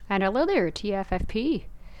And hello there, TFFP.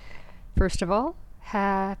 First of all,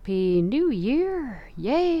 Happy New Year!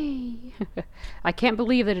 Yay! I can't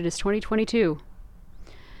believe that it is 2022.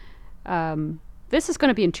 This is going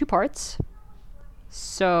to be in two parts.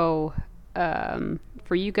 So,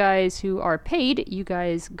 for you guys who are paid, you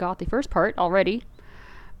guys got the first part already.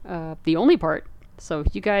 The only part. So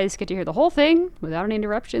you guys get to hear the whole thing without any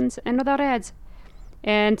interruptions and without ads.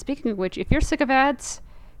 And speaking of which, if you're sick of ads,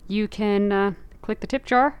 you can click the tip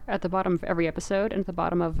jar at the bottom of every episode and at the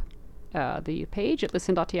bottom of the page at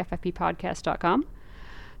listen.tffppodcast.com.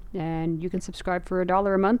 And you can subscribe for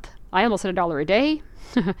 $1 a month. I almost said $1 a day.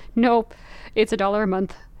 Nope, it's $1 a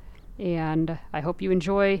month. And I hope you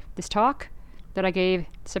enjoy this talk that I gave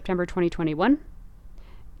September 2021.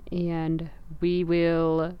 And we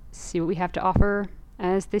will see what we have to offer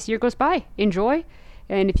as this year goes by. Enjoy.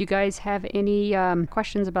 And if you guys have any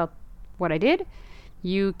questions about what I did,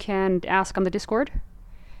 you can ask on the Discord.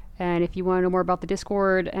 And if you want to know more about the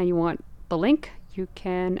Discord and you want the link, you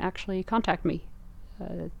can actually contact me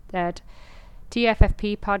at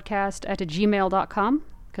tffppodcast@gmail.com,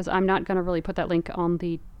 because I'm not going to really put that link on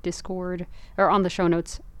the Discord or on the show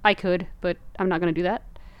notes. I could, but I'm not going to do that.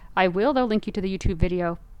 I will, though, link you to the YouTube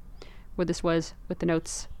video where this was with the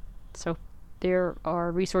notes. So there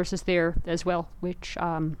are resources there as well, which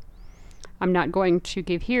I'm not going to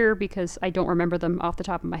give here because I don't remember them off the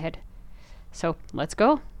top of my head. So let's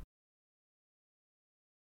go.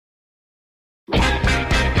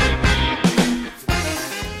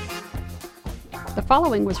 The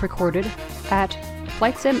following was recorded at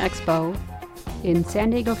Flight Sim Expo in San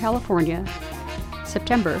Diego, California,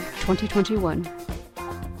 September 2021.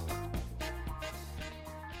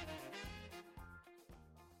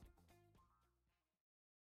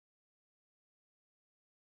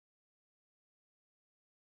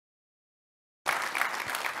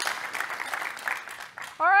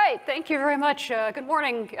 All right, thank you very much. Good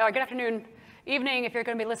morning, good afternoon, evening, if you're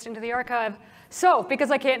going to be listening to the archive. So,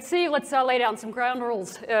 because I can't see, let's lay down some ground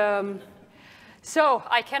rules. So,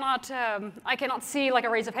 I cannot see like a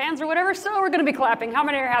raise of hands or whatever, so we're going to be clapping. How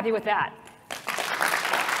many are happy with that?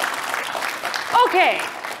 Okay,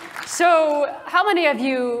 so how many of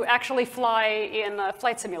you actually fly in a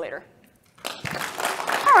flight simulator?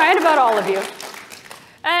 All right, about all of you.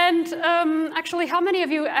 And actually, how many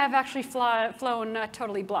of you have actually flown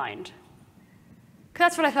totally blind?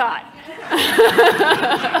 That's what I thought.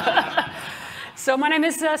 So my name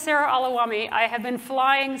is Sarah Alawami. I have been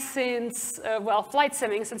flying since, flight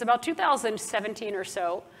simming since about 2017 or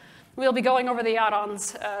so. We'll be going over the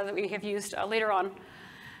add-ons that we have used later on.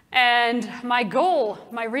 And my goal,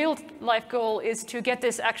 my real life goal, is to get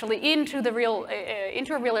this actually into a real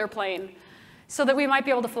airplane so that we might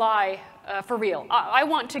be able to fly for real. I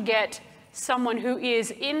want to get someone who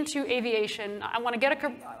is into aviation. I want to get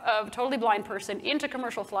a totally blind person into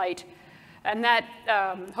commercial flight, and that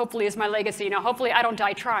hopefully is my legacy. Now, hopefully I don't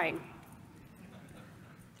die trying.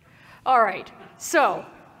 All right, so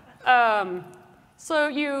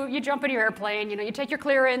you jump into your airplane, you take your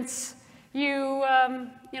clearance, you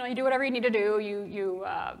do whatever you need to do. You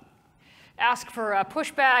ask for a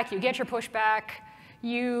pushback, you get your pushback,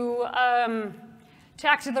 you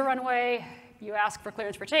taxi the runway, you ask for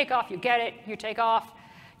clearance for takeoff, you get it, you take off.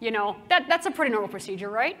 That's a pretty normal procedure,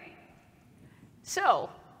 right? So,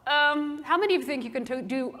 how many of you think you can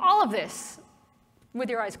do all of this with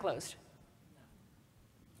your eyes closed?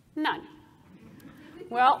 None.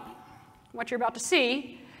 Well, what you're about to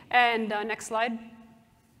see, and next slide,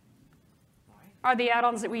 are the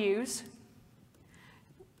add-ons that we use.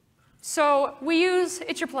 So we use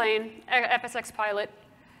It's Your Plane, FSX Pilot,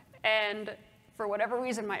 and for whatever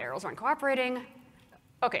reason my arrows aren't cooperating.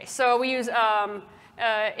 Okay, so we use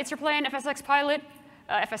It's Your Plane, FSX Pilot,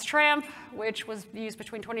 FS Tramp, which was used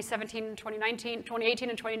between 2017 and 2019, 2018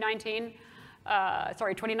 and 2019.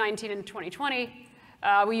 2019 and 2020.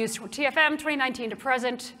 We used TFM 2019 to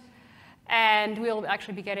present, and we'll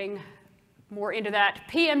actually be getting more into that.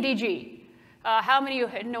 PMDG. How many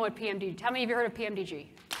of you know what PMDG? How many of you heard of PMDG?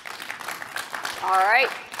 All right.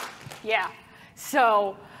 Yeah.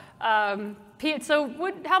 So, how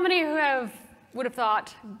many who would have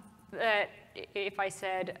thought that if I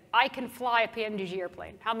said I can fly a PMDG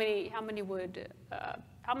airplane? How many would have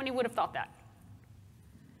thought that?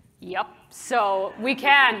 Yep. So we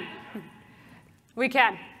can. We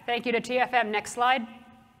can. Thank you to TFM. Next slide.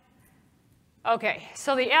 Okay.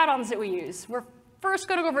 So the add-ons that we use. We're first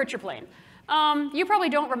going to go over It's Your Plane. You probably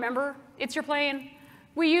don't remember It's Your Plane.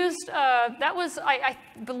 We used I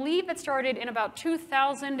believe it started in about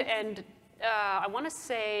 2000 and I want to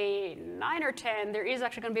say 9 or 10. There is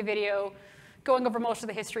actually going to be a video going over most of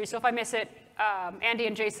the history, so if I miss it, Andy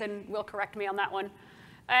and Jason will correct me on that one.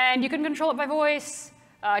 And you can control it by voice.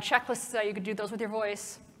 Checklists, you could do those with your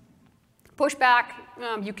voice. Pushback,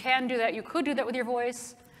 you can do that. You could do that with your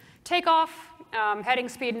voice. Takeoff, heading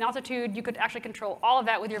speed and altitude, you could actually control all of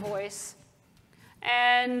that with your voice.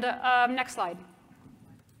 And next slide.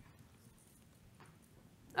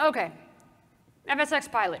 OK, FSX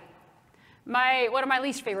Pilot, one of my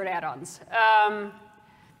least favorite add-ons.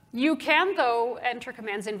 You can, though, enter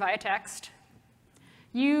commands in via text.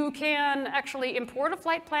 You can actually import a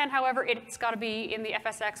flight plan. However, it's got to be in the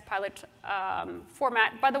FSX Pilot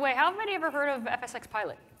format. By the way, how many ever heard of FSX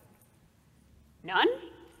Pilot? None?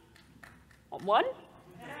 One?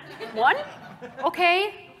 One?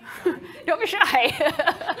 OK. Don't be shy.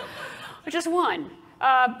 Just one.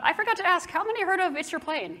 I forgot to ask, how many heard of It's Your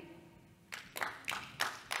Plane?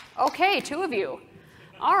 OK, 2 of you.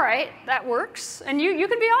 All right, that works. And you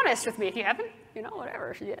can be honest with me if you haven't,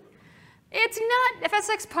 whatever. Yeah. It's not,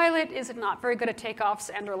 FSX Pilot is not very good at takeoffs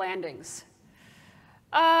and or landings.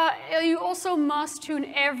 You also must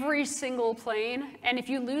tune every single plane. And if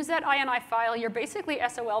you lose that INI file, you're basically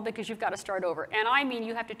SOL because you've got to start over. And I mean,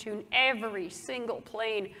 you have to tune every single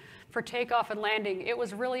plane for takeoff and landing. It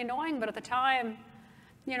was really annoying, but at the time,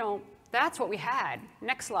 that's what we had.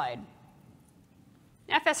 Next slide.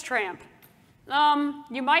 FS Tramp.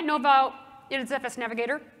 You might know about it's FS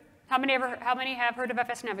Navigator. How many have heard of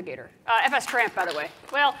FS Navigator? FS Tramp, by the way.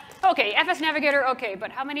 Well, OK, FS Navigator, OK,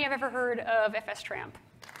 but how many have ever heard of FS Tramp?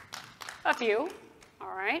 A few.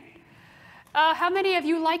 All right. How many of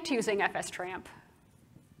you liked using FS Tramp?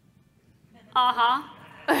 Uh-huh.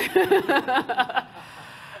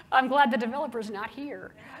 I'm glad the developer's not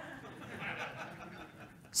here.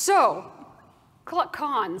 So,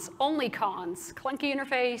 cons, only cons. Clunky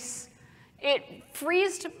interface. It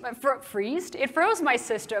it froze my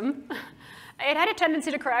system. It had a tendency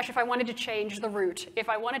to crash if I wanted to change the route, if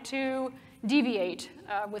I wanted to deviate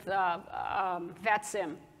with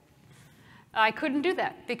VATSIM. I couldn't do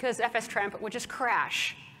that because FS Tramp would just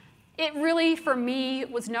crash. It really, for me,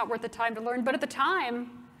 was not worth the time to learn, but at the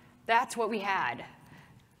time, that's what we had.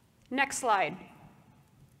 Next slide.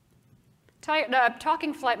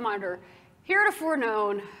 Talking Flight Monitor. Heretofore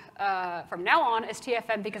known from now on as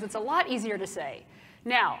TFM because it's a lot easier to say.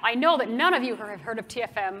 Now, I know that none of you have heard of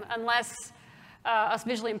TFM unless us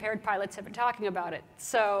visually impaired pilots have been talking about it.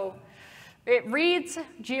 So it reads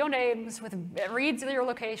geonames, it reads your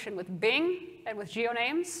location with Bing and with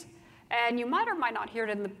geonames. And you might or might not hear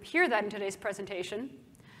that in today's presentation.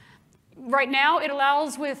 Right now, it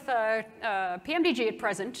allows with PMDG at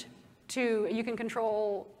present you can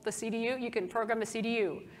control the CDU, you can program the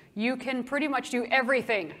CDU. You can pretty much do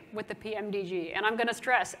everything with the PMDG, and I'm going to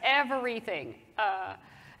stress everything.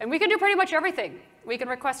 And we can do pretty much everything. We can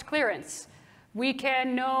request clearance. We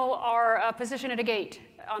can know our position at a gate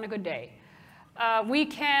on a good day. We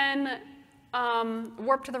can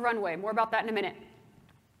warp to the runway. More about that in a minute.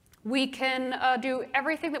 We can do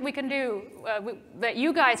everything that we can do, that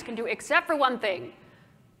you guys can do, except for one thing.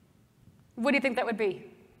 What do you think that would be?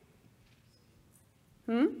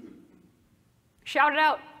 Shout it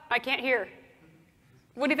out. I can't hear.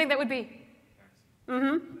 What do you think that would be?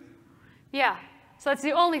 Yeah. So that's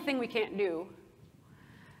the only thing we can't do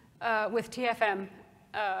with TFM.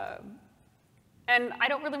 And I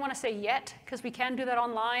don't really want to say yet, because we can do that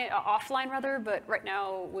offline rather, but right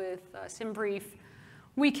now with SimBrief,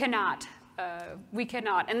 we cannot. We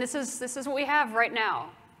cannot. And this is what we have right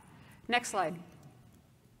now. Next slide.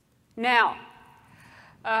 Now,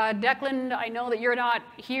 Declan, I know that you're not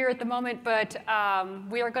here at the moment, but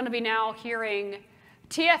we are going to be now hearing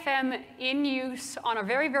TFM in use on a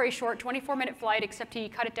very, very short 24-minute flight, except he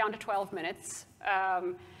cut it down to 12 minutes,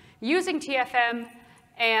 using TFM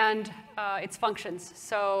and its functions.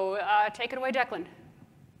 So take it away, Declan.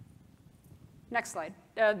 Next slide,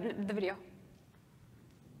 the video.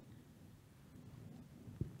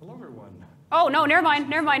 Hello, everyone. Oh, no, never mind,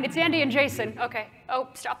 never mind. It's Andy and Jason. OK. Oh,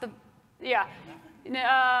 stop the, yeah.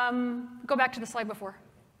 Go back to the slide before.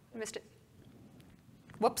 I missed it.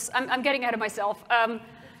 Whoops, I'm getting ahead of myself.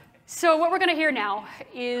 So what we're going to hear now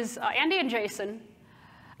is Andy and Jason.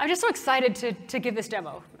 I'm just so excited to give this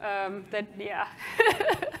demo. Yeah.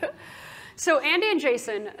 So Andy and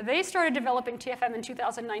Jason, they started developing TFM in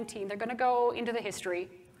 2019. They're going to go into the history.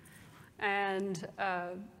 And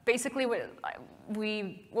basically,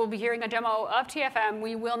 we will be hearing a demo of TFM.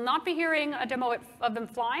 We will not be hearing a demo of them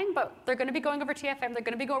flying, but they're going to be going over TFM. They're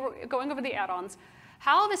going to be going over the add-ons,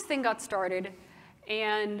 how this thing got started.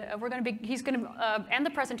 And he's going to end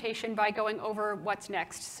the presentation by going over what's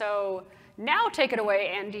next. So now take it away,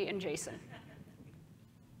 Andy and Jason.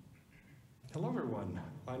 Hello, everyone.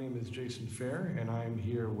 My name is Jason Fair, and I'm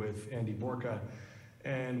here with Andy Borka,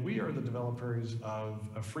 and we are the developers of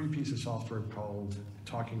a free piece of software called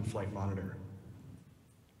Talking Flight Monitor.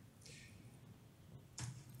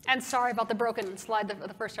 And sorry about the broken slide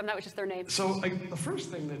the first time. That was just their name. So the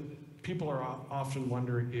first thing that people are often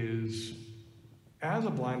wonder is, as a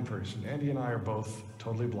blind person, Andy and I are both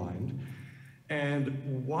totally blind,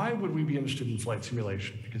 and why would we be interested in flight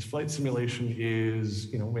simulation? Because flight simulation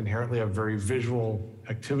is, inherently a very visual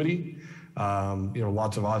activity.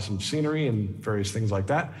 Lots of awesome scenery and various things like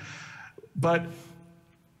that. But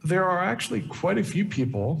there are actually quite a few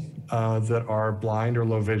people that are blind or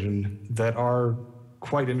low vision that are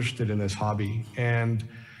quite interested in this hobby. And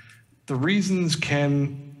the reasons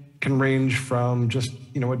can range from just,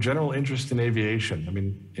 a general interest in aviation. I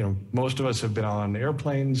mean, most of us have been on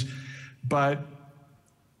airplanes, but,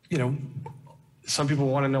 some people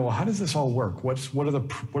want to know, well, how does this all work? What are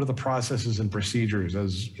the processes and procedures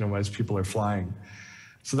as people are flying?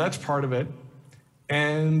 So that's part of it.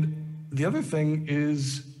 And the other thing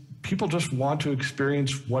is people just want to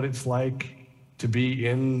experience what it's like to be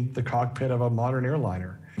in the cockpit of a modern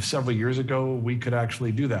airliner. Several years ago, we could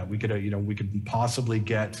actually do that. We could possibly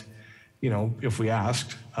get, if we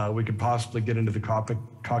asked, we could possibly get into the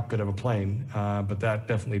cockpit of a plane, but that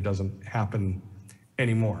definitely doesn't happen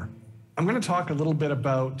anymore. I'm going to talk a little bit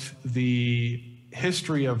about the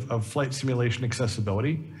history of flight simulation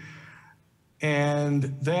accessibility, and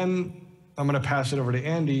then I'm going to pass it over to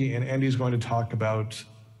Andy, and Andy's going to talk about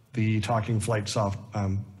the Talking Flight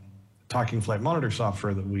Monitor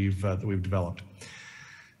software that we've developed.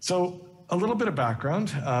 So a little bit of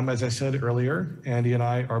background. As I said earlier, Andy and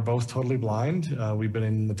I are both totally blind. We've been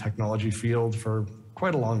in the technology field for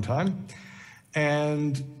quite a long time,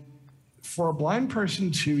 and for a blind person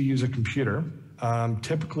to use a computer,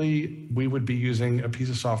 typically we would be using a piece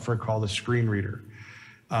of software called a screen reader.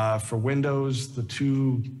 For Windows, the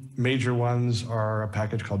two major ones are a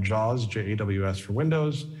package called JAWS, J-A-W-S for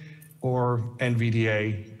Windows, or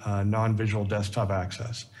NVDA, non-visual desktop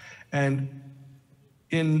access. And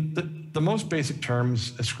in the most basic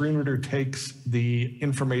terms, a screen reader takes the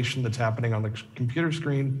information that's happening on the computer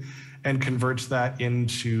screen and converts that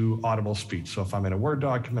into audible speech. So if I'm in a Word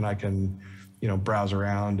document, I can, browse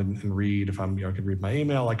around and read. If I can read my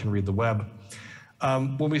email, I can read the web.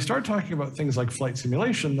 When we start talking about things like flight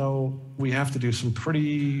simulation, though, we have to do some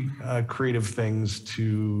pretty creative things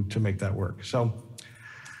to make that work. So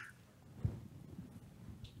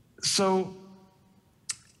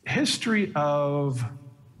history of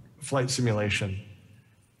flight simulation.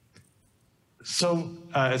 So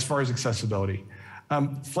as far as accessibility,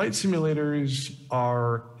 flight simulators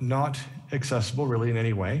are not accessible really in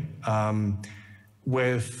any way.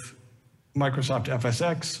 With Microsoft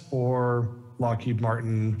FSX or Lockheed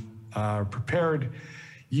Martin Prepared,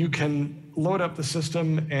 you can load up the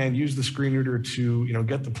system and use the screen reader to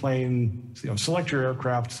get the plane, select your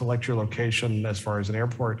aircraft, select your location as far as an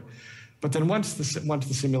airport. But then once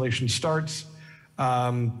the simulation starts,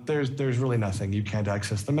 there's really nothing. You can't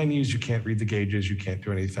access the menus, you can't read the gauges, you can't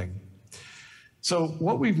do anything. So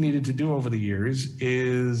what we've needed to do over the years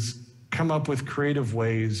is come up with creative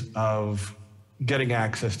ways of getting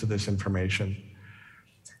access to this information.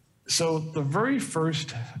 So the very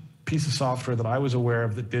first piece of software that I was aware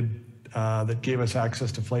of that gave us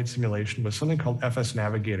access to flight simulation was something called FS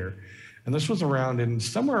Navigator. And this was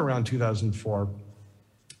somewhere around 2004.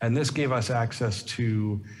 And this gave us access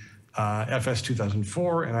to FS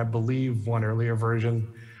 2004, and I believe one earlier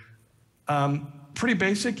version. Pretty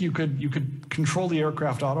basic. You could control the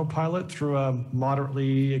aircraft autopilot through a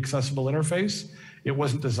moderately accessible interface. It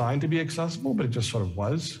wasn't designed to be accessible, but it just sort of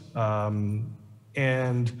was.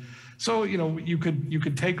 And so you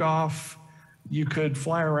could take off, you could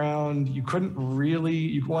fly around. You couldn't really.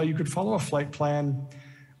 You could follow a flight plan.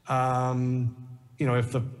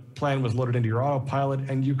 If the plan was loaded into your autopilot,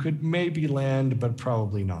 and you could maybe land, but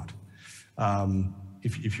probably not.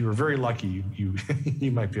 If you were very lucky,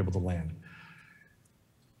 you might be able to land.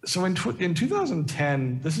 So in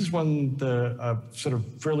 2010, this is when the sort of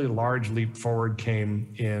fairly large leap forward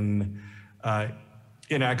came in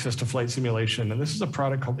access to flight simulation. And this is a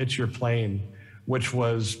product called It's Your Plane, which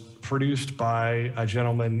was produced by a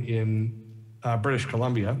gentleman in British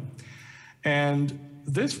Columbia. And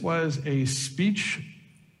this was a speech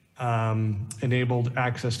enabled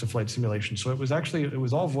access to flight simulation. So it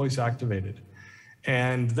was all voice activated.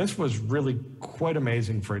 And this was really quite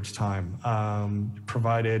amazing for its time.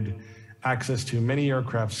 Provided access to many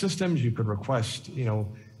aircraft systems. You could request,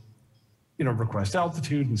 request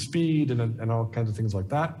altitude and speed and all kinds of things like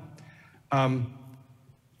that.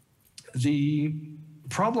 The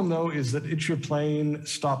problem, though, is that It's Your Plane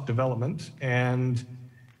stopped development, and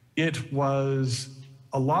it was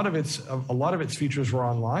a lot of its features were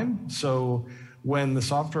online. So when the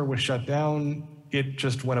software was shut down, it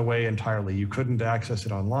just went away entirely. You couldn't access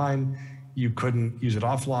it online. You couldn't use it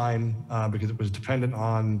offline because it was dependent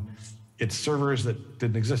on its servers that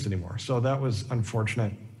didn't exist anymore. So that was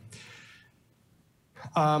unfortunate.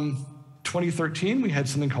 2013, we had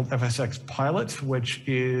something called FSX Pilot, which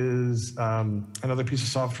is another piece of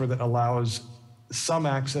software that allows some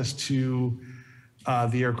access to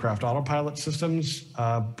the aircraft autopilot systems,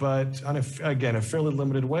 but on again, a fairly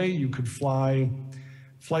limited way. You could fly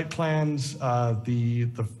flight plans. The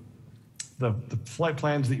flight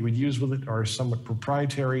plans that you would use with it are somewhat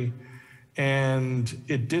proprietary, and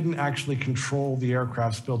it didn't actually control the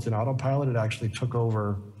aircraft's built-in autopilot. It actually took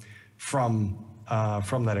over from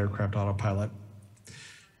that aircraft autopilot.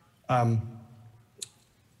 The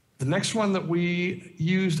next one that we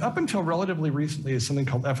used up until relatively recently is something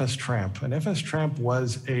called FS-Tramp. And FS-Tramp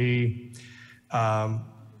was a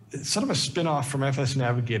sort of a spin-off from FS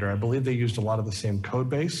Navigator. I believe they used a lot of the same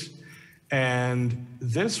code base. And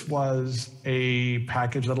this was a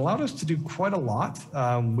package that allowed us to do quite a lot.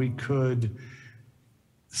 We could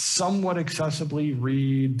somewhat accessibly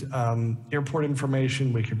read airport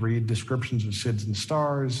information. We could read descriptions of SIDS and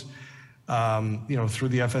stars, through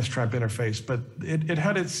the FS-Tramp interface. But it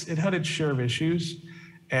had its share of issues,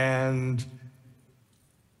 and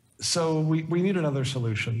so we need another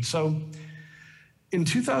solution. So in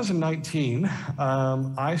 2019,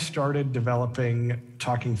 I started developing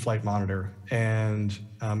Talking Flight Monitor, and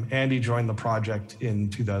Andy joined the project in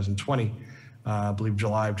 2020, I believe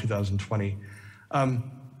July of 2020.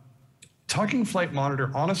 Talking Flight Monitor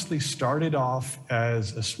honestly started off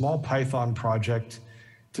as a small Python project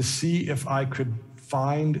to see if I could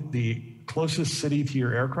find the closest city to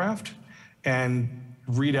your aircraft and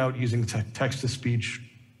read out using text-to-speech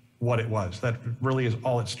what it was. That really is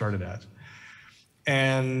all it started as.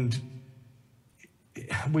 And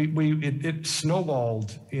it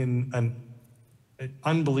snowballed in an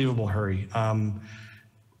unbelievable hurry.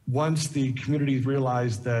 Once the community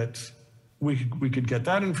realized that we could get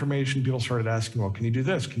that information, people started asking, well, can you do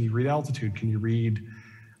this? Can you read altitude? Can you read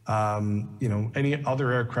any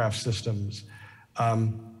other aircraft systems?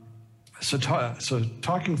 So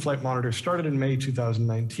Talking Flight Monitor started in May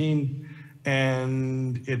 2019,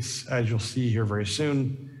 and it's, as you'll see here very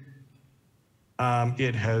soon,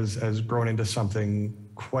 it has grown into something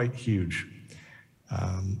quite huge.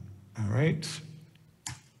 All right.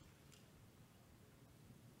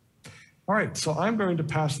 All right, so I'm going to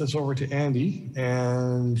pass this over to Andy,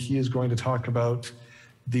 and he is going to talk about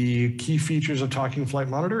the key features of Talking Flight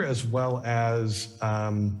Monitor, as well as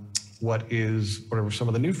what are some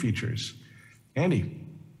of the new features. Andy.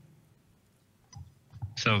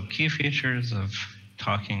 So key features of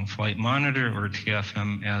Talking Flight Monitor, or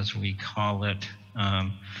TFM as we call it.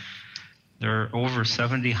 There are over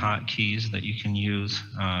 70 hotkeys that you can use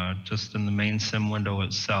just in the main sim window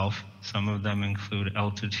itself. Some of them include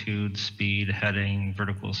altitude, speed, heading,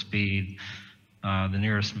 vertical speed, the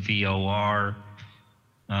nearest VOR,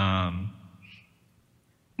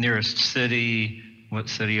 nearest city, what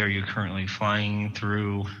city are you currently flying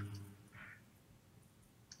through.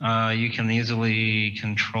 You can easily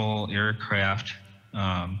control aircraft,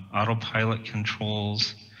 autopilot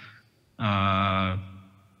controls,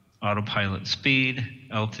 autopilot speed,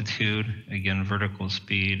 altitude, again, vertical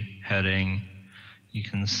speed, heading. You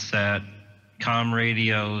can set comm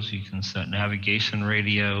radios, you can set navigation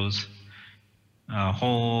radios, a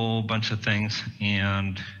whole bunch of things,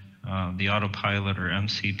 and the autopilot, or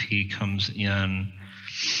MCP, comes in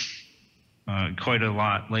quite a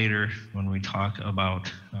lot later when we talk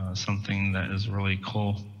about something that is really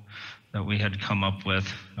cool that we had come up with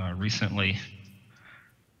recently.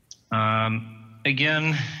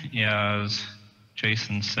 Again, as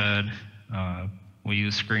Jason said, we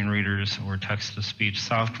use screen readers or text-to-speech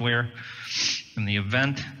software. In the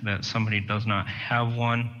event that somebody does not have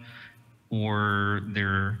one, or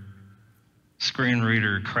their screen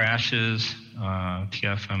reader crashes,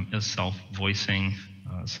 TFM is self-voicing,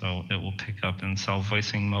 so it will pick up in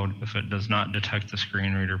self-voicing mode if it does not detect the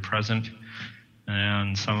screen reader present.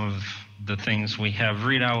 And some of the things we have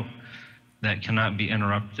readout that cannot be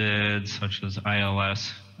interrupted, such as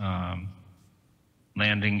ILS,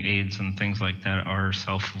 landing aids and things like that, are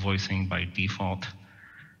self-voicing by default.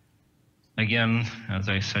 Again, as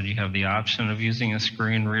I said, you have the option of using a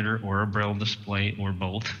screen reader or a braille display, or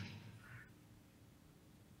both.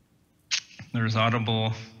 There's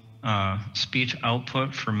audible speech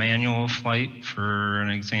output for manual flight. For an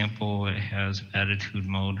example, it has attitude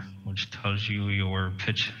mode, which tells you your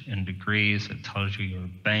pitch in degrees. It tells you your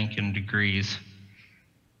bank in degrees.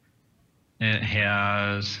 It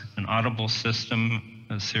has an audible system,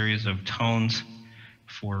 a series of tones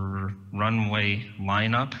for runway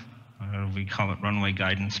lineup. We call it runway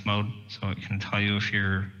guidance mode, so it can tell you if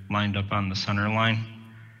you're lined up on the center line.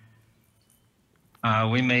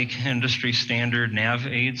 We make industry standard nav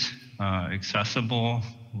aids accessible,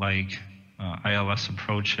 like ILS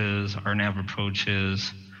approaches, RNAV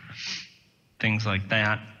approaches, things like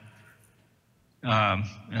that.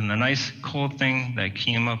 And the nice cool thing that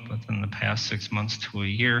came up within the past 6 months to a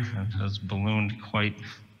year and has ballooned quite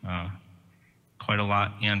a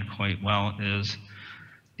lot and quite well is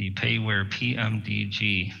the Payware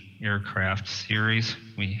PMDG aircraft series.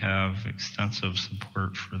 We have extensive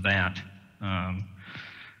support for that.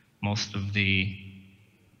 Most of the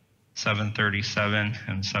 737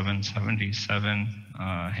 and 777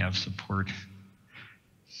 have support.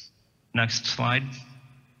 Next slide.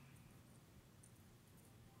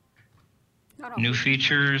 New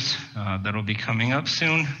features that'll be coming up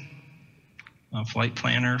soon. A flight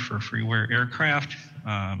planner for freeware aircraft.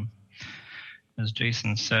 As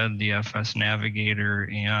Jason said, the FS Navigator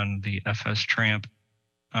and the FS Tramp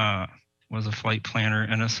was a flight planner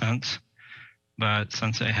in a sense, but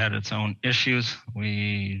since it had its own issues,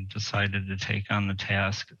 we decided to take on the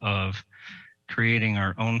task of creating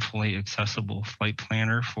our own fully accessible flight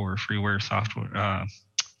planner for freeware software,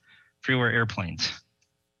 freeware airplanes.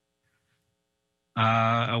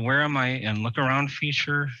 A Where Am I and Look Around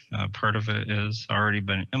feature, part of it is already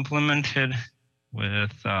been implemented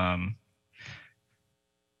with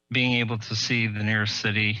being able to see the nearest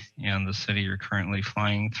city and the city you're currently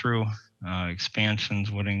flying through.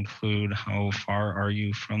 Expansions would include how far are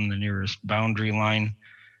you from the nearest boundary line,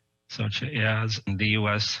 such as in the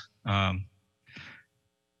US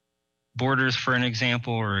borders, for an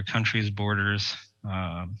example, or a country's borders,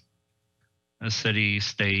 a city,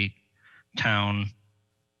 state, town,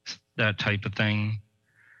 that type of thing.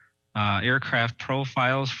 Aircraft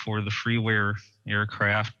profiles for the freeware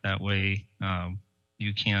aircraft. That way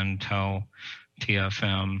you can tell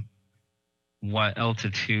TFM what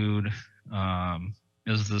altitude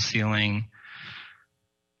is the ceiling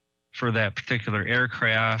for that particular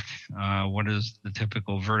aircraft, what is the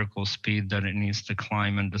typical vertical speed that it needs to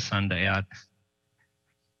climb and descend at,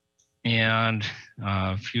 and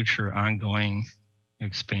future ongoing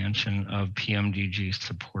expansion of PMDG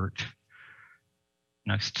support.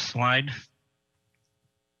 Next slide.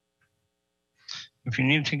 If you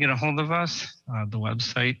need to get a hold of us, the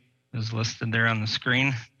website is listed there on the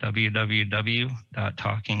screen,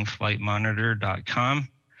 www.talkingflightmonitor.com.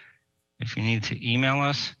 If you need to email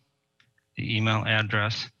us, the email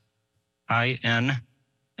address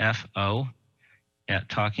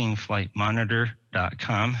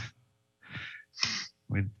info@talkingflightmonitor.com.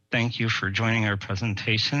 We thank you for joining our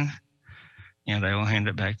presentation, and I will hand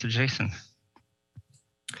it back to Jason.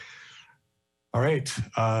 All right.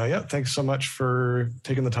 Yeah, thanks so much for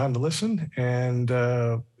taking the time to listen, and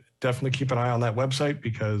definitely keep an eye on that website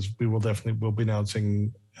because we will we'll be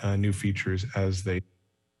announcing new features as they.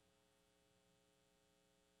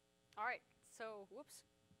 All right. So, whoops.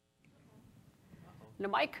 No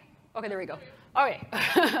mic? Okay, there we go. Okay.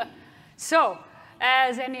 So,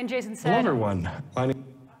 as Andy and Jason said. Hello, everyone.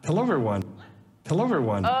 Hello, everyone. Hello,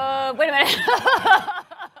 everyone. Wait a minute.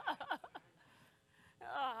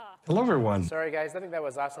 Hello, everyone. Sorry, guys. I think that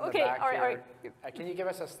was us in the Okay, back all right, here. all right. Can you give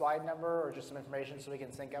us a slide number or just some information so we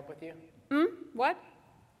can sync up with you? What?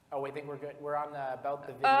 Oh, we think we're good. We're on about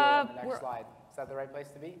the video on the next slide. Is that the right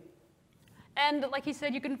place to be? And like he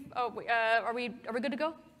said, you can. Oh, are we good to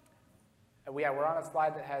go? Yeah, we're on a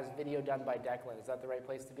slide that has video done by Declan. Is that the right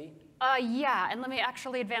place to be? Yeah. And let me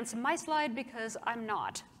actually advance my slide because I'm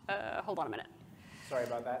not. Hold on a minute. Sorry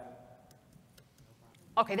about that.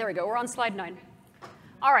 Okay, there we go. We're on slide 9.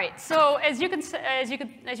 All right. So as you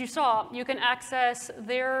saw, you can access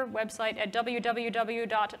their website at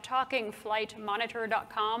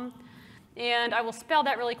www.talkingflightmonitor.com, and I will spell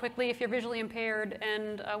that really quickly if you're visually impaired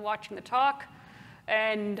and watching the talk,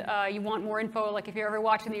 and you want more info. Like if you're ever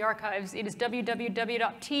watching the archives, it is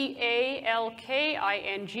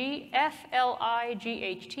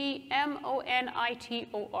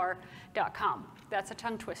www.talkingflightmonitor.com. That's a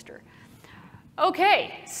tongue twister.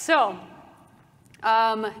 Okay. So.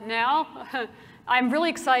 Now, I'm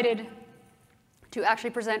really excited to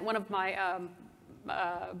actually present one of my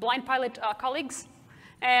blind pilot colleagues,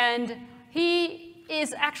 and he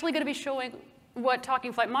is actually going to be showing what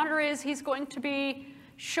Talking Flight Monitor is. He's going to be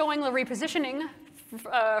showing the repositioning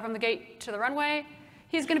from the gate to the runway.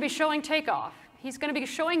 He's going to be showing takeoff. He's going to be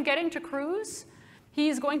showing getting to cruise.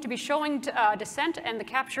 He's going to be showing descent and the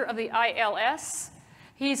capture of the ILS.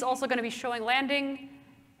 He's also going to be showing landing,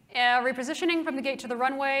 repositioning from the gate to the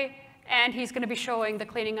runway, and he's going to be showing the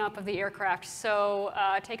cleaning up of the aircraft. So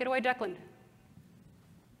take it away, Declan.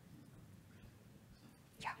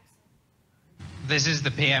 Yeah. This is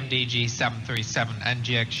the PMDG 737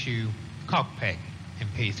 NGXU cockpit in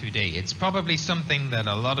P3D. It's probably something that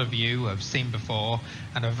a lot of you have seen before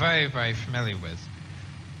and are very, very familiar with.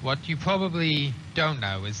 What you probably don't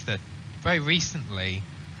know is that very recently,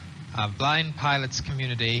 our blind pilots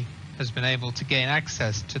community has been able to gain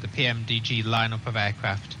access to the PMDG lineup of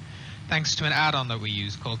aircraft thanks to an add-on that we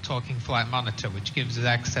use called Talking Flight Monitor, which gives us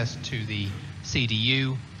access to the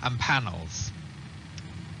CDU and panels.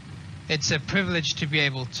 It's a privilege to be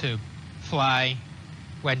able to fly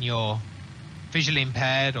when you're visually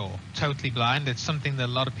impaired or totally blind. It's something that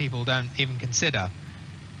a lot of people don't even consider.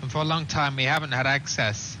 And for a long time, we haven't had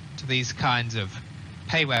access to these kinds of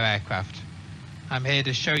payware aircraft. I'm here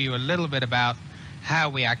to show you a little bit about how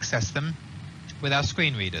we access them with our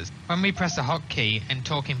screen readers. When we press a hotkey in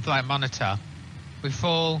Talking Flight Monitor, we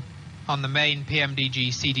fall on the main PMDG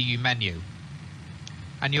CDU menu.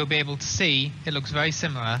 And you'll be able to see it looks very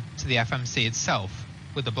similar to the FMC itself,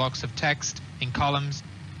 with the blocks of text in columns.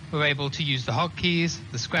 We're able to use the hotkeys,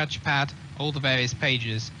 the scratch pad, all the various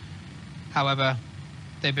pages. However,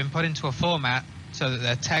 they've been put into a format so that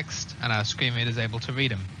they're text and our screen reader is able to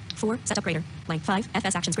read them. 4, setup grader. Line 5,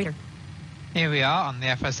 FS actions grader. Here we are on the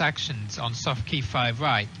FS actions on soft key 5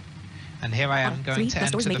 right. And here I am going to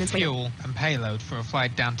enter the fuel and payload for a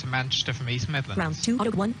flight down to Manchester from East Midlands. Round 2,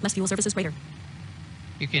 auto 1, less fuel services grader.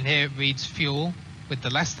 You can hear it reads fuel with the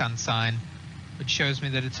less than sign, which shows me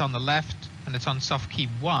that it's on the left and it's on soft key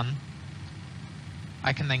 1.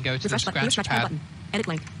 I can then go to refresh the scratch pad button. Edit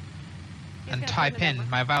blank. And type in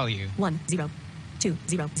my value. 1, 0, 2,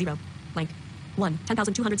 0, 0, blank. 1,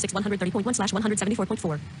 10,206,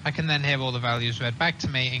 130.1/174.4. I can then hear all the values read back to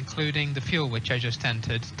me, including the fuel which I just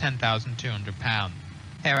entered, 10,200 pounds.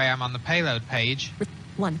 Here I am on the payload page.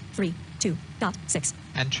 132.6.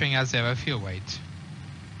 Entering our 0 fuel weight.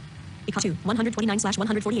 Equal to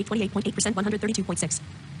 129/148, 132.6.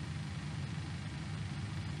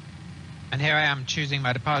 And here I am choosing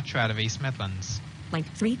my departure out of East Midlands. Blank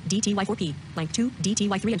 3 DTY4P. Blank 2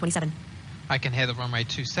 DTY3 and 27. I can hear that runway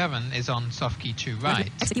 27 is on soft key 2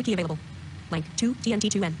 right. Execute key available. Blank 2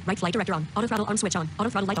 TNT2N. Right flight director on. Auto throttle arm switch on. Auto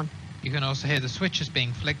throttle light on. You can also hear the switches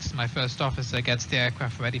being flicked as my first officer gets the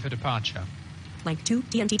aircraft ready for departure. Blank 2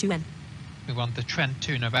 TNT2N. We want the Trent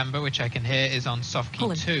 2 November, which I can hear is on soft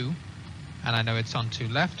key 2. And I know it's on 2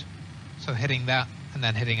 left. So hitting that and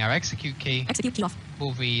then hitting our execute key. Execute key off.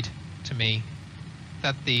 Will read to me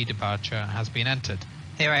that the departure has been entered.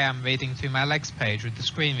 Here I am reading through my legs page with the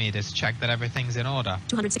screen reader to check that everything's in order.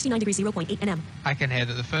 269 degrees 0.8 nm. I can hear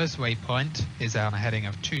that the first waypoint is on a heading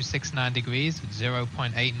of 269 degrees with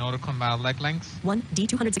 0.8 nautical mile leg length. 1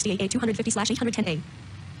 D268A 250/810A.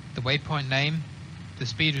 The waypoint name, the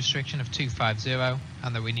speed restriction of 250,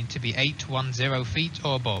 and that we need to be 810 feet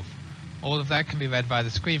or above. All of that can be read by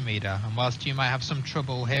the screen reader, and whilst you might have some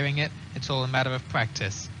trouble hearing it, it's all a matter of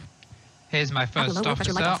practice. Here's my first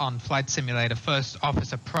officer on Flight Simulator First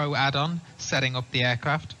Officer Pro add-on, setting up the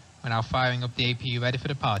aircraft. We're now firing up the APU ready for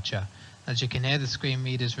departure. As you can hear, the screen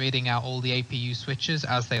reader is reading out all the APU switches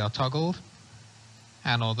as they are toggled.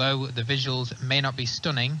 And although the visuals may not be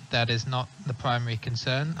stunning, that is not the primary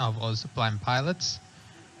concern of us blind pilots.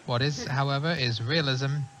 What is, however, is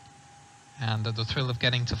realism and the thrill of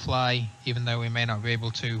getting to fly, even though we may not be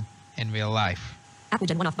able to in real life. Apple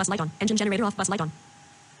Gen 1 off, bus light on. Engine generator off, bus light on.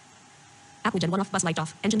 Apple Gen 1 off, bus light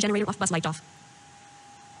off. Engine generator off, bus light off.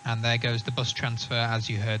 And there goes the bus transfer as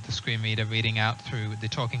you heard the screen reader reading out through the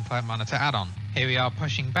Talking Flight Monitor add-on. Here we are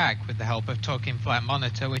pushing back with the help of Talking Flight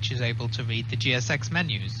Monitor, which is able to read the GSX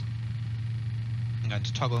menus. I'm going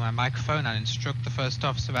to toggle my microphone and instruct the First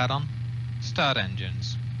Officer add-on. Start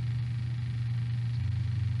engines.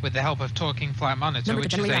 With the help of Talking Flight Monitor,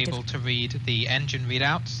 which is able to read the engine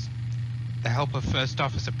readouts. The help of First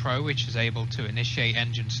Officer Pro, which is able to initiate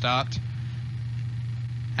engine start.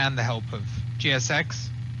 And the help of GSX,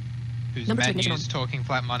 whose menus Talking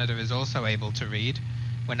Flight Monitor is also able to read.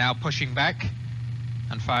 We're now pushing back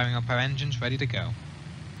and firing up our engines ready to go.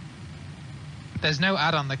 There's no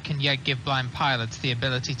add-on that can yet give blind pilots the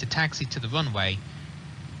ability to taxi to the runway.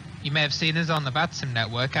 You may have seen us on the VATSIM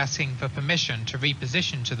network asking for permission to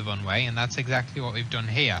reposition to the runway, and that's exactly what we've done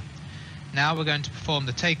here. Now we're going to perform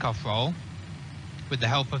the takeoff roll with the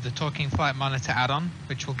help of the Talking Flight Monitor add-on,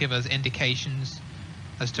 which will give us indications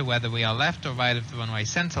as to whether we are left or right of the runway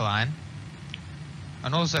centerline,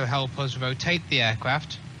 and also help us rotate the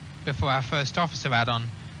aircraft before our first officer add-on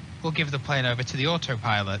will give the plane over to the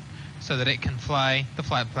autopilot so that it can fly the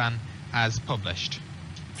flight plan as published.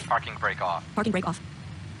 Parking brake off. Parking brake off.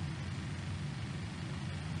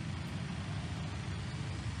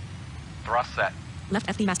 Thrust set. Left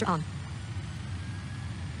FD master on.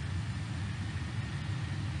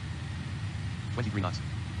 23 knots.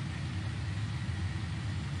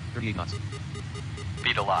 38 knots.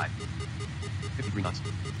 Speed alive. 53 knots.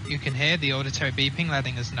 You can hear the auditory beeping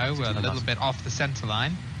letting us know we're a little knots. bit off the center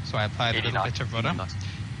line, so I applied a 80 little knots. bit of 80 rudder. knots.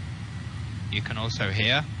 You can also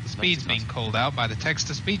hear the speeds 96 being knots. called out by the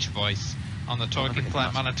text-to-speech voice on the Talking 180 Flight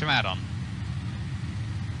knots. Monitor add-on.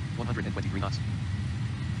 123 knots.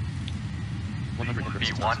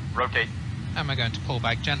 136 V1, knots. rotate. And we're going to pull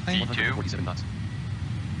back gently. 147 knots.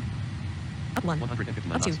 Up 1.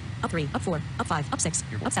 159 Up 2. knots. Up 3. Up 4. Up 5. Up 6.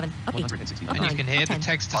 Airborne. Up 7. Up 8. 160 Up And you 9. can hear Up the 10.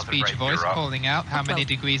 text-to-speech Positive right, voice gear up. calling out how Up many 12.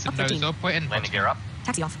 degrees of Up nose 13. up we're Landing inputting. gear up.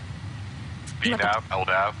 Taxi off. VNAV,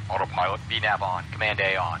 LNAV, autopilot. VNAV on. Command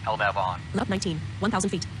A on. LNAV on. Left 19. 1,000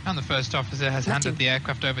 feet. And the first officer has Left handed 2. the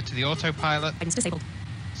aircraft over to the autopilot Guidance disabled.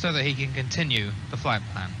 so that he can continue the flight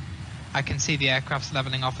plan. I can see the aircraft's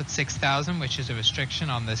leveling off at 6,000, which is a restriction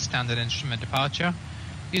on this standard instrument departure.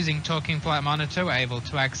 Using Talking Flight Monitor, we're able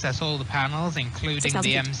to access all the panels, including 6,000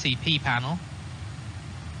 the feet. MCP panel.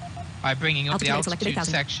 By bringing up the Altitude selected altitude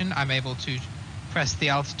 8,000. section, I'm able to press the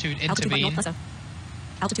altitude Altitude button intervene plus O.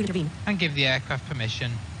 Altitude intervene. and give the aircraft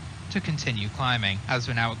permission to continue climbing. As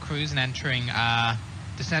we're now at cruise and entering our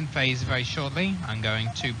descent phase very shortly, I'm going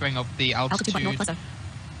to bring up the Altitude button altitude plus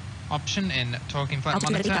O. option in Talking Flight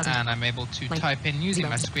Altitude at Monitor, 8,000. and I'm able to Line. type in using 0,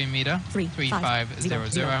 my screen meter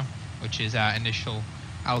 3500, which is our initial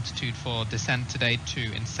altitude for descent today to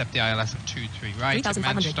intercept the ILS of 23 right at 3,500.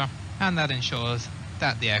 Manchester, and that ensures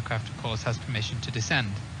that the aircraft of course has permission to descend,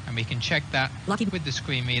 and we can check that Lockheed. with the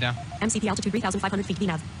screen meter, MCP altitude 3,500 feet.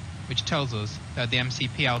 VNAV. which tells us that the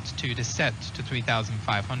MCP altitude is set to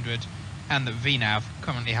 3,500 and that VNAV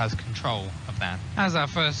currently has control of that. As our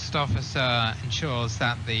first officer ensures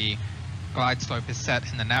that the glide slope is set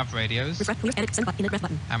in the nav radios, Refresh. Clear. Edit. Send button. Init ref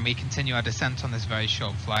button. and we continue our descent on this very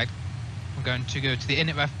short flight. I'm going to go to the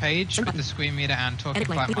init ref page Send with button. the screen meter and Talking Edit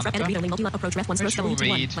Flight blank. Lead refresh. Edit Monitor. reader. Link. Multi-lap approach. Ref 10 Which will 7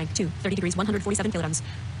 read- 1. 2. 30 degrees. 147 kilograms.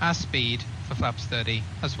 Our speed for flaps 30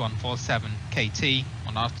 as 147 kT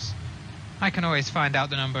or knots. I can always find out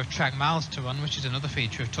the number of track miles to run, which is another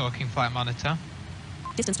feature of Talking Flight Monitor,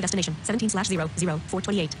 Distance to destination.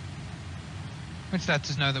 17/00428. which lets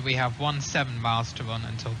us know that we have 17 miles to run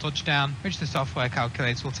until touchdown, which the software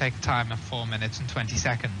calculates will take a time of 4 minutes and 20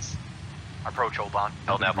 seconds. Approach hold on.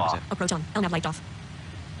 LNAV off. Approach on. LNAV light off.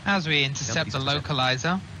 As we intercept the 36%.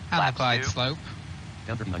 localizer and the Flaps glide 2. slope,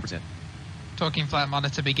 Down 39%. Talking Flight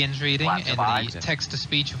Monitor begins reading Flaps in 5. the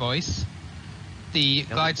text-to-speech voice the Down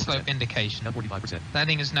glide 34%. slope indication, Down 45%.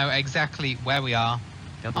 letting us know exactly where we are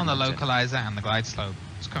Down on the 39%. localizer and the glide slope.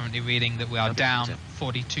 It's currently reading that we are Down down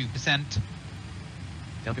 50%. 42%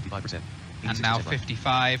 Down 55%. and now 86% right.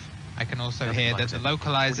 55. I can also Down hear that the 55%.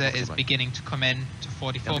 localizer is 44% right. beginning to come in to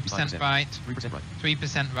 44% 55%. right, 3% right.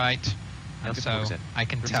 3% right, and so 54%. I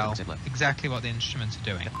can tell 37% left. exactly what the instruments are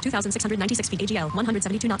doing. 2,696 feet. AGL.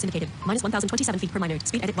 172 knots indicated. Minus 1,027 feet per minute.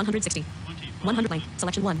 Speed edit 160. 100 length.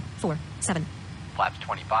 Selection 1. 4. 7. Flaps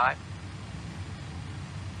 25.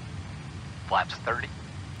 Flaps 30.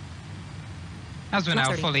 As we're Flaps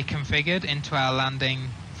now 30. fully configured into our landing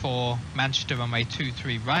for Manchester runway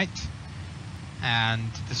 23 right,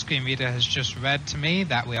 and the screen reader has just read to me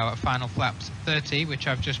that we are at final flaps 30, which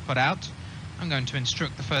I've just put out, I'm going to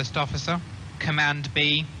instruct the first officer, Command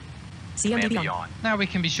B. Command CMDB B on. on. Now we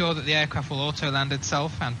can be sure that the aircraft will auto-land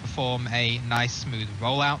itself and perform a nice smooth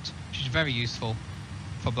rollout, which is very useful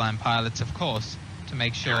for blind pilots, of course, to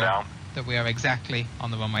make Gear sure down. that we are exactly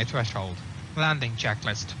on the runway threshold. Landing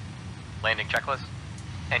checklist. Landing checklist.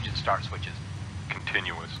 Engine start switches.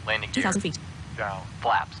 Continuous. Landing gear. 2,000 feet. Down.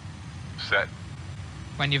 Flaps. Set.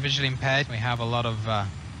 When you're visually impaired, we have a lot of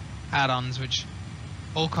add-ons which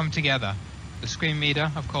all come together. The screen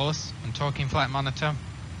meter, of course, and Talking Flight Monitor,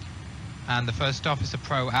 and the First Officer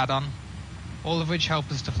Pro add-on, all of which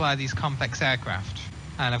help us to fly these complex aircraft.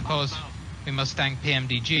 And of course, we must thank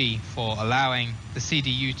PMDG for allowing the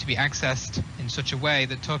CDU to be accessed in such a way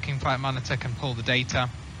that Talking Flight Monitor can pull the data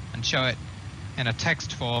and show it in a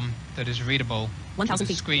text form that is readable to 1,000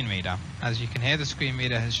 the feet. screen reader. As you can hear, the screen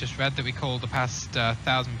reader has just read that we called the past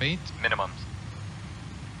 1,000 feet. Minimums.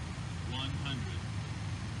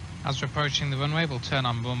 100. As we're approaching the runway, we'll turn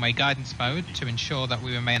on runway guidance mode to ensure that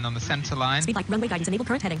we remain on the center line. Speed light, runway guidance, enable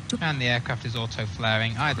current heading. And the aircraft is auto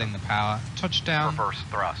flaring, idling the power. Touchdown. Reverse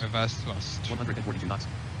thrust. Reverse thrust. 142 knots.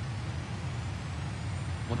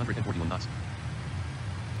 141 knots.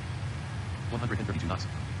 132 knots.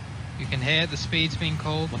 You can hear the speeds being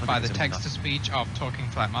called by the 170 text-to-speech of Talking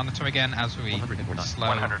Flight Monitor again as we 104 knots. slow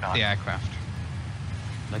 100 knots. the aircraft.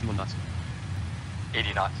 91 knots.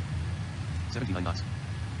 80 knots. 79 knots.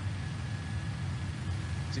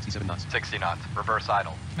 67 knots. 60 knots. Reverse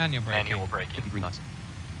idle. Manual braking. Manual braking. 53 knots.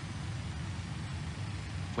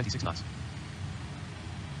 26 knots.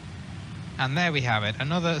 And there we have it,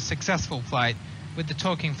 another successful flight with the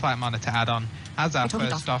Talking Flight Monitor add-on as our Turned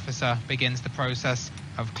it first off. officer begins the process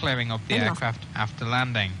of clearing up the Turned it off. aircraft after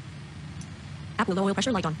landing. App low oil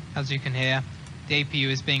pressure light on. As you can hear, the APU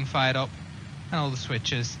is being fired up and all the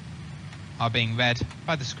switches are being read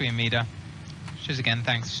by the screen reader, which is again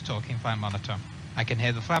thanks to Talking Flight Monitor. I can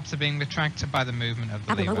hear the flaps are being retracted by the movement of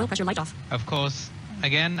the App low lever. oil pressure light off. Of course,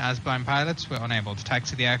 again, as blind pilots, we're unable to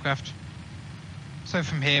taxi the aircraft. So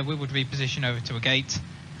from here, we would reposition over to a gate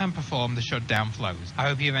and perform the shutdown flows. I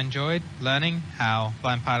hope you've enjoyed learning how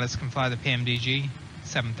blind pilots can fly the PMDG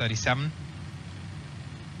 737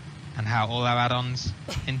 and how all our add-ons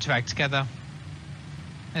interact together.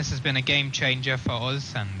 This has been a game changer for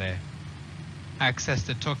us, and the access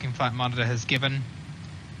that Talking Flight Monitor has given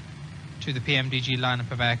to the PMDG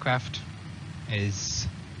lineup of aircraft is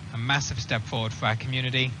a massive step forward for our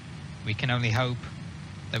community. We can only hope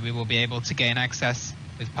that we will be able to gain access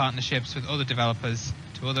with partnerships with other developers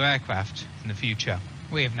to other aircraft in the future.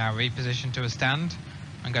 We have now repositioned to a stand.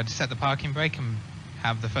 I'm going to set the parking brake and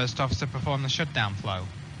have the first officer perform the shutdown flow.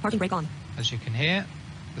 Parking brake on. As you can hear,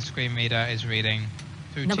 the screen reader is reading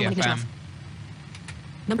through Number one ignition TFM,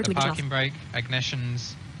 off. Number two the ignition off. parking brake,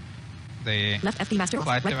 ignitions, the Left FD master off.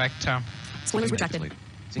 flight Right. director, Spoilers Master retracted. displayed.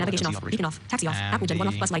 Single Navigation FMC off. operation. Beacon off. Taxi off. And App Gen 1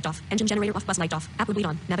 off. the- Bus light off. Engine generator off. Bus light off. App bleed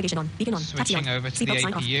on. Navigation on. Beacon on. Taxi switching on. over to the Seatbelt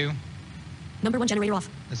sign off. APU, Number 1 generator off.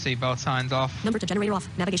 the seatbelt signs off, Number 2 generator off.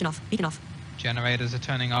 Navigation off. Beacon off. generators are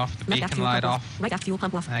turning off, the Left aft beacon fuel light pump off, Right aft fuel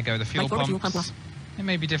pump off. and there go the fuel Right forward fuel pumps. pump off. It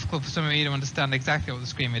may be difficult for some of you to understand exactly what the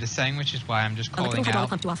screen reader is saying, which is why I'm just calling Electrical hydraulic out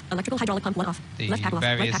pump 2 off. Electrical hydraulic pump 1 off. the Left pack off.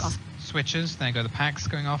 Right various pack off. switches. There go the packs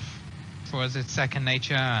going off. For us, it's second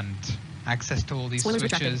nature, and access to all these Spoilers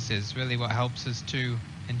switches is really what helps us to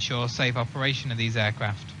ensure safe operation of these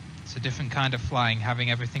aircraft. It's a different kind of flying,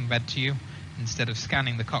 having everything read to you instead of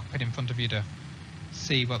scanning the cockpit in front of you to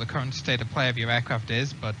see what the current state of play of your aircraft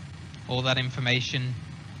is, but all that information,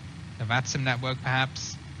 the VATSIM network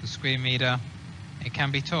perhaps, the screen reader, it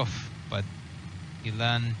can be tough, but you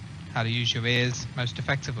learn how to use your ears most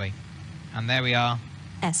effectively. And there we are,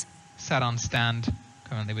 S. sat on stand,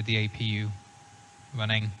 currently with the APU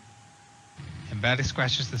running. It barely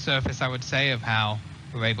scratches the surface, I would say, of how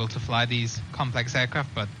we're able to fly these complex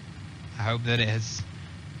aircraft, but I hope that it has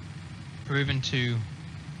proven to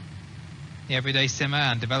the everyday simmer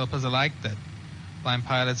and developers alike that blind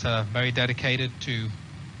pilots are very dedicated to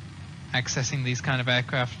accessing these kind of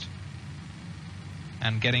aircraft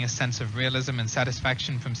and getting a sense of realism and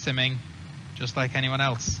satisfaction from simming just like anyone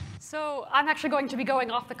else. So I'm actually going to be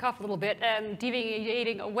going off the cuff a little bit and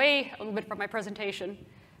deviating away a little bit from my presentation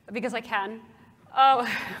because I can,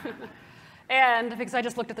 and because I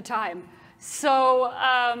just looked at the time. So,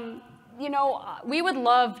 you know, we would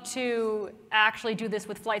love to actually do this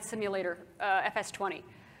with Flight Simulator FS20,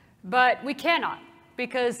 but we cannot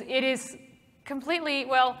because it is completely,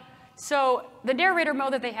 well, so the narrator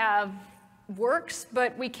mode that they have works,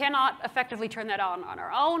 but we cannot effectively turn that on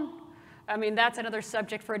our own. I mean, that's another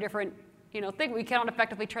subject for a different, you know, thing. We cannot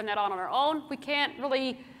effectively turn that on our own. We can't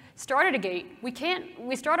really start at a gate.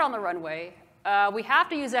 We start on the runway. We have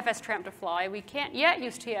to use FS-Tramp to fly. We can't yet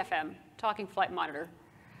use TFM, Talking Flight Monitor.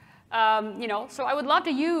 You know, so I would love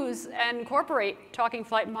to use and incorporate Talking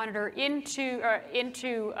Flight Monitor into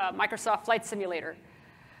Microsoft Flight Simulator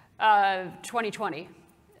 2020,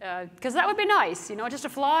 because that would be nice, you know, just to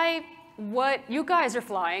fly what you guys are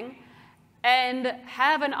flying and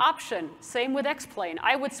have an option. Same with X-Plane.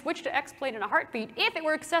 I would switch to X-Plane in a heartbeat if it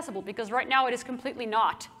were accessible, because right now it is completely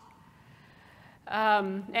not.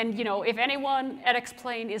 And you know, if anyone at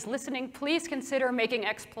X-Plane is listening, please consider making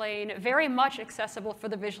X-Plane very much accessible for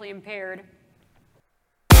the visually impaired.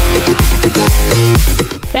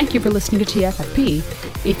 Thank you for listening to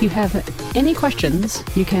TFFP. If you have any questions,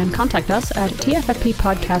 you can contact us at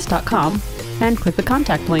tffppodcast.com and click the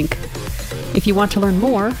contact link. If you want to learn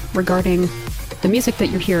more regarding the music that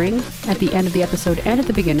you're hearing at the end of the episode and at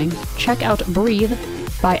the beginning, check out Breathe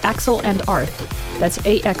by Axel and Arth. That's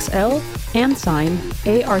AXL and sign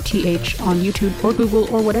ARTH on YouTube or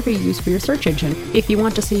Google or whatever you use for your search engine. If you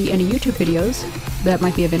want to see any YouTube videos that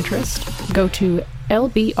might be of interest, go to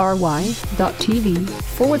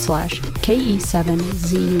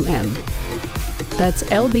lbry.tv/KE7ZUM. That's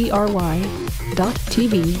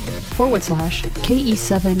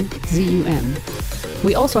lbry.tv/KE7ZUM.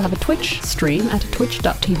 We also have a Twitch stream at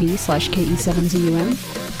twitch.tv/KE7ZUM.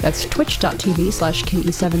 That's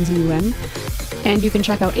twitch.tv/KE7ZUM. And you can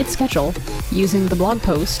check out its schedule using the blog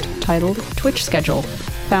post titled Twitch Schedule,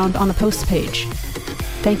 found on the posts page.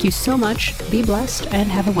 Thank you so much, be blessed, and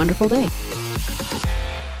have a wonderful day.